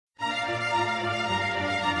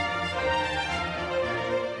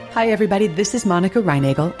Hi, everybody. This is Monica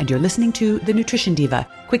Reinagel, and you're listening to The Nutrition Diva,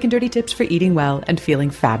 quick and dirty tips for eating well and feeling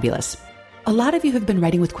fabulous. A lot of you have been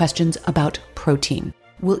writing with questions about protein.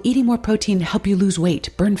 Will eating more protein help you lose weight,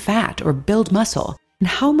 burn fat, or build muscle? And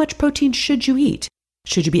how much protein should you eat?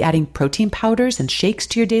 Should you be adding protein powders and shakes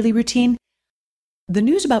to your daily routine? The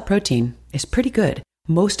news about protein is pretty good.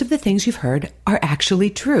 Most of the things you've heard are actually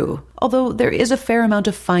true, although there is a fair amount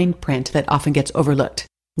of fine print that often gets overlooked.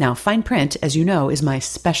 Now, fine print, as you know, is my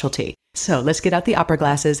specialty. So let's get out the opera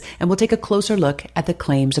glasses and we'll take a closer look at the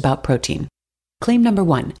claims about protein. Claim number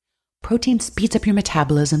 1, protein speeds up your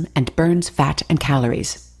metabolism and burns fat and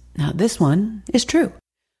calories. Now, this one is true.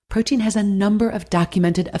 Protein has a number of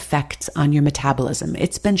documented effects on your metabolism.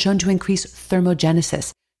 It's been shown to increase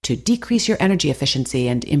thermogenesis, to decrease your energy efficiency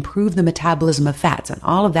and improve the metabolism of fats. And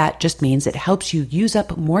all of that just means it helps you use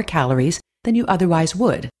up more calories than you otherwise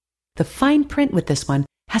would. The fine print with this one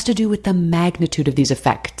has to do with the magnitude of these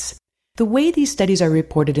effects. The way these studies are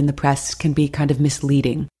reported in the press can be kind of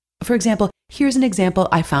misleading. For example, here's an example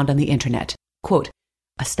I found on the internet. Quote,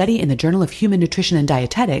 a study in the Journal of Human Nutrition and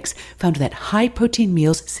Dietetics found that high-protein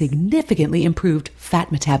meals significantly improved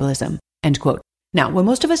fat metabolism. End quote. Now, when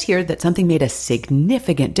most of us hear that something made a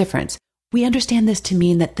significant difference, we understand this to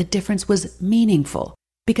mean that the difference was meaningful,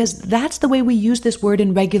 because that's the way we use this word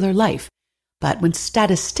in regular life. But when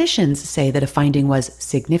statisticians say that a finding was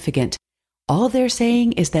significant, all they're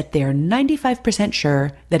saying is that they're 95%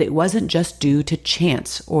 sure that it wasn't just due to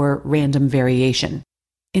chance or random variation.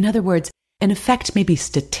 In other words, an effect may be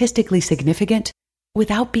statistically significant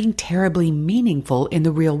without being terribly meaningful in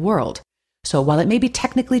the real world. So while it may be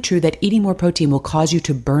technically true that eating more protein will cause you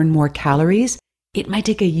to burn more calories, it might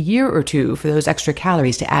take a year or two for those extra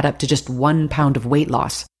calories to add up to just 1 pound of weight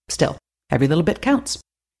loss. Still, every little bit counts.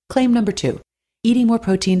 Claim number 2. Eating more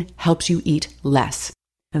protein helps you eat less.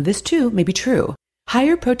 Now, this too may be true.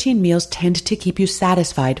 Higher protein meals tend to keep you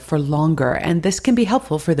satisfied for longer, and this can be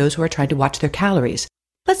helpful for those who are trying to watch their calories.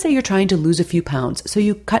 Let's say you're trying to lose a few pounds, so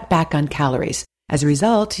you cut back on calories. As a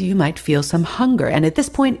result, you might feel some hunger, and at this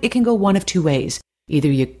point, it can go one of two ways. Either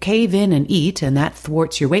you cave in and eat, and that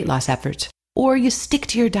thwarts your weight loss efforts, or you stick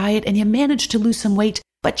to your diet and you manage to lose some weight,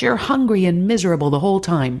 but you're hungry and miserable the whole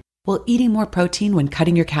time. Well, eating more protein when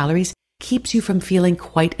cutting your calories keeps you from feeling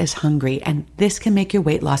quite as hungry, and this can make your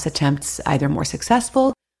weight loss attempts either more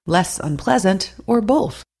successful, less unpleasant, or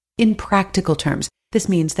both. In practical terms, this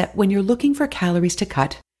means that when you're looking for calories to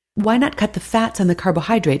cut, why not cut the fats and the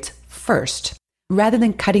carbohydrates first? Rather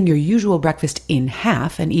than cutting your usual breakfast in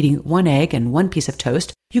half and eating 1 egg and 1 piece of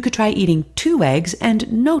toast, you could try eating 2 eggs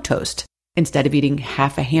and no toast. Instead of eating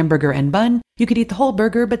half a hamburger and bun, you could eat the whole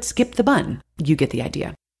burger but skip the bun. You get the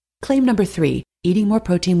idea. Claim number 3, eating more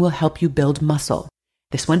protein will help you build muscle.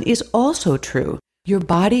 This one is also true. Your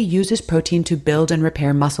body uses protein to build and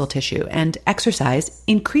repair muscle tissue, and exercise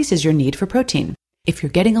increases your need for protein. If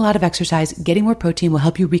you're getting a lot of exercise, getting more protein will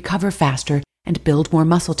help you recover faster and build more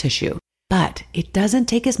muscle tissue. But it doesn't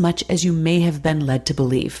take as much as you may have been led to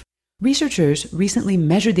believe. Researchers recently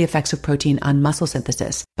measured the effects of protein on muscle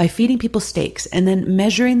synthesis by feeding people steaks and then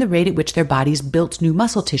measuring the rate at which their bodies built new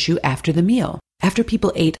muscle tissue after the meal. After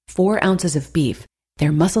people ate 4 ounces of beef,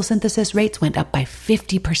 their muscle synthesis rates went up by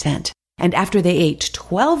 50%. And after they ate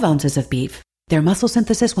 12 ounces of beef, their muscle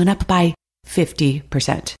synthesis went up by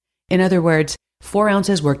 50%. In other words, 4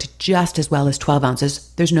 ounces worked just as well as 12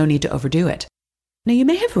 ounces. There's no need to overdo it. Now, you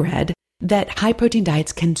may have read that high-protein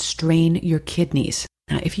diets can strain your kidneys.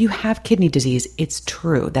 Now, if you have kidney disease, it's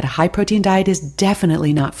true that a high-protein diet is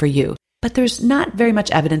definitely not for you. But there's not very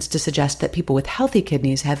much evidence to suggest that people with healthy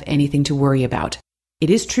kidneys have anything to worry about.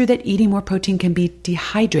 It is true that eating more protein can be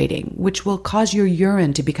dehydrating, which will cause your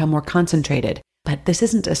urine to become more concentrated. But this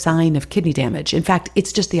isn't a sign of kidney damage. In fact,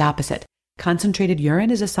 it's just the opposite. Concentrated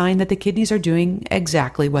urine is a sign that the kidneys are doing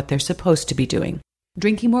exactly what they're supposed to be doing.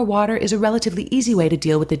 Drinking more water is a relatively easy way to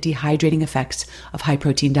deal with the dehydrating effects of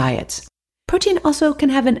high-protein diets. Protein also can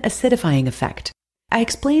have an acidifying effect. I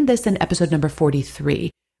explained this in episode number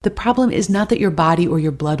 43. The problem is not that your body or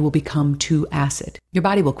your blood will become too acid. Your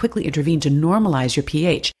body will quickly intervene to normalize your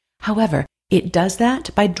pH. However, it does that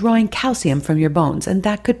by drawing calcium from your bones, and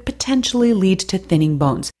that could potentially lead to thinning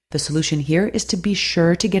bones. The solution here is to be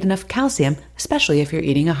sure to get enough calcium, especially if you're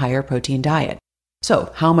eating a higher protein diet.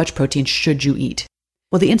 So, how much protein should you eat?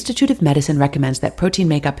 Well, the Institute of Medicine recommends that protein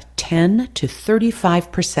make up 10 to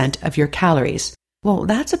 35% of your calories. Well,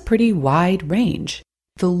 that's a pretty wide range.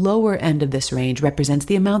 The lower end of this range represents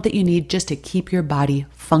the amount that you need just to keep your body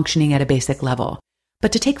functioning at a basic level.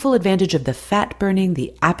 But to take full advantage of the fat burning,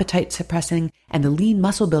 the appetite suppressing, and the lean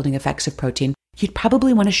muscle building effects of protein, you'd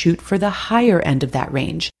probably want to shoot for the higher end of that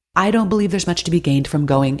range. I don't believe there's much to be gained from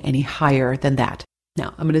going any higher than that.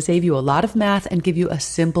 Now, I'm going to save you a lot of math and give you a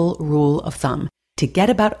simple rule of thumb. To get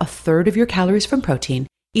about a third of your calories from protein,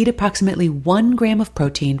 eat approximately 1 gram of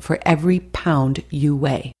protein for every pound you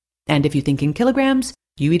weigh. And if you think in kilograms,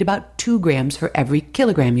 you eat about 2 grams for every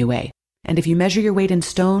kilogram you weigh. And if you measure your weight in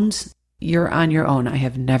stones, you're on your own. I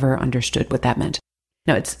have never understood what that meant.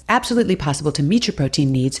 Now, it's absolutely possible to meet your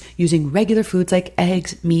protein needs using regular foods like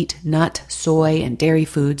eggs, meat, nut, soy, and dairy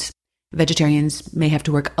foods. Vegetarians may have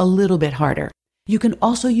to work a little bit harder. You can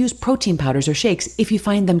also use protein powders or shakes if you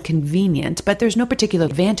find them convenient, but there's no particular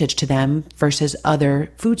advantage to them versus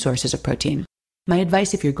other food sources of protein. My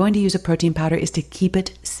advice if you're going to use a protein powder is to keep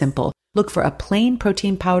it simple. Look for a plain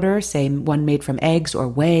protein powder, say one made from eggs or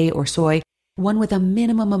whey or soy, one with a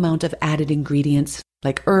minimum amount of added ingredients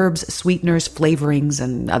like herbs, sweeteners, flavorings,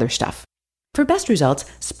 and other stuff. For best results,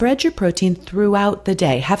 spread your protein throughout the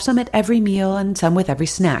day. Have some at every meal and some with every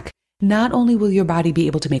snack. Not only will your body be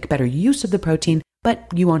able to make better use of the protein, but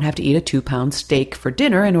you won't have to eat a 2-pound steak for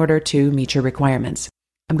dinner in order to meet your requirements.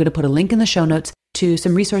 I'm going to put a link in the show notes to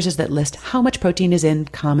some resources that list how much protein is in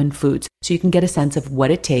common foods so you can get a sense of what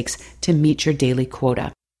it takes to meet your daily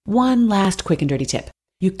quota. One last quick and dirty tip.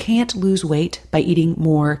 You can't lose weight by eating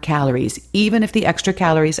more calories, even if the extra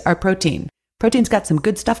calories are protein. Protein's got some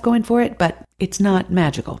good stuff going for it, but it's not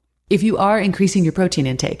magical. If you are increasing your protein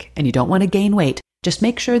intake and you don't want to gain weight, just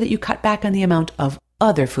make sure that you cut back on the amount of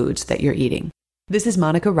other foods that you're eating. This is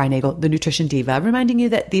Monica Reinagel, the Nutrition Diva, reminding you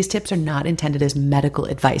that these tips are not intended as medical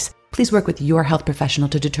advice. Please work with your health professional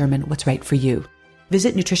to determine what's right for you.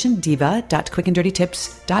 Visit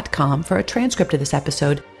nutritiondiva.quickanddirtytips.com for a transcript of this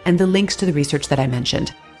episode and the links to the research that I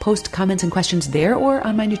mentioned. Post comments and questions there or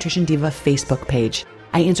on my Nutrition Diva Facebook page.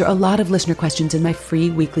 I answer a lot of listener questions in my free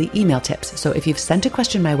weekly email tips, so if you've sent a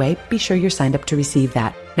question my way, be sure you're signed up to receive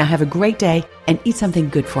that. Now have a great day and eat something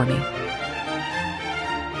good for me.